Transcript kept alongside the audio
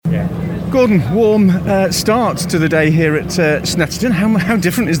Gordon, warm start to the day here at Snetterton. How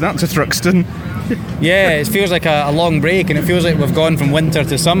different is that to Thruxton? Yeah, it feels like a long break, and it feels like we've gone from winter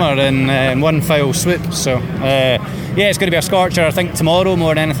to summer in one foul swoop. So yeah, it's going to be a scorcher, I think, tomorrow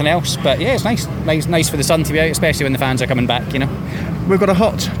more than anything else. But yeah, it's nice for the sun to be out, especially when the fans are coming back, you know. We've got a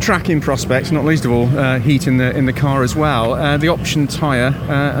hot track in prospect, not least of all heat in the car as well. The option tyre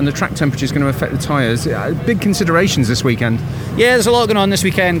and the track temperature is going to affect the tyres. Big considerations this weekend. Yeah, there's a lot going on this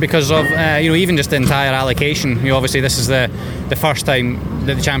weekend because of even just the entire allocation. Obviously this is the first time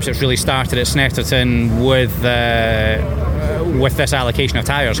that the championship's really started at Snetterton with this allocation of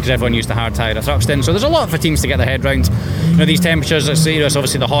tyres, because everyone used the hard tyre at Thruxton. So there's a lot for teams to get their head round. These temperatures, it's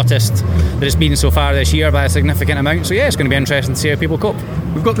obviously the hottest that it's been so far this year by a significant amount. So yeah, it's going to be interesting to see how people cope.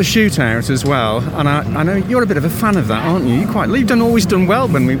 We've got the shootout as well, and I know you're a bit of a fan of that, aren't you? You've always done well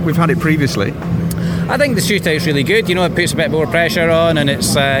when we've had it previously. I think the shootout's really good. It puts a bit more pressure on, and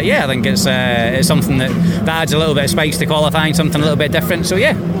it's I think it's something that adds a little bit of spice to qualifying, something a little bit different. So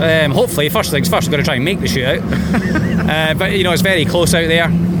yeah, hopefully first things first, we're going to try and make the shootout. But it's very close out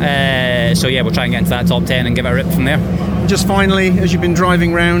there. So yeah, we'll try and get into that top 10 and give it a rip from there. Just finally, as you've been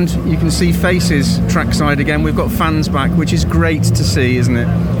driving round, you can see faces trackside again. We've got fans back, which is great to see, isn't it?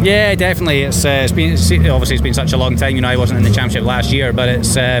 Yeah, definitely. It's been such a long time. I wasn't in the championship last year, but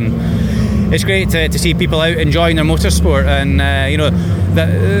it's great to see people out enjoying their motorsport, and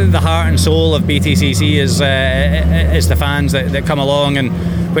the heart and soul of BTCC is the fans that come along, and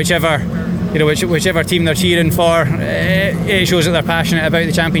whichever team they're cheering for, it shows that they're passionate about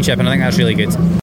the championship, and I think that's really good.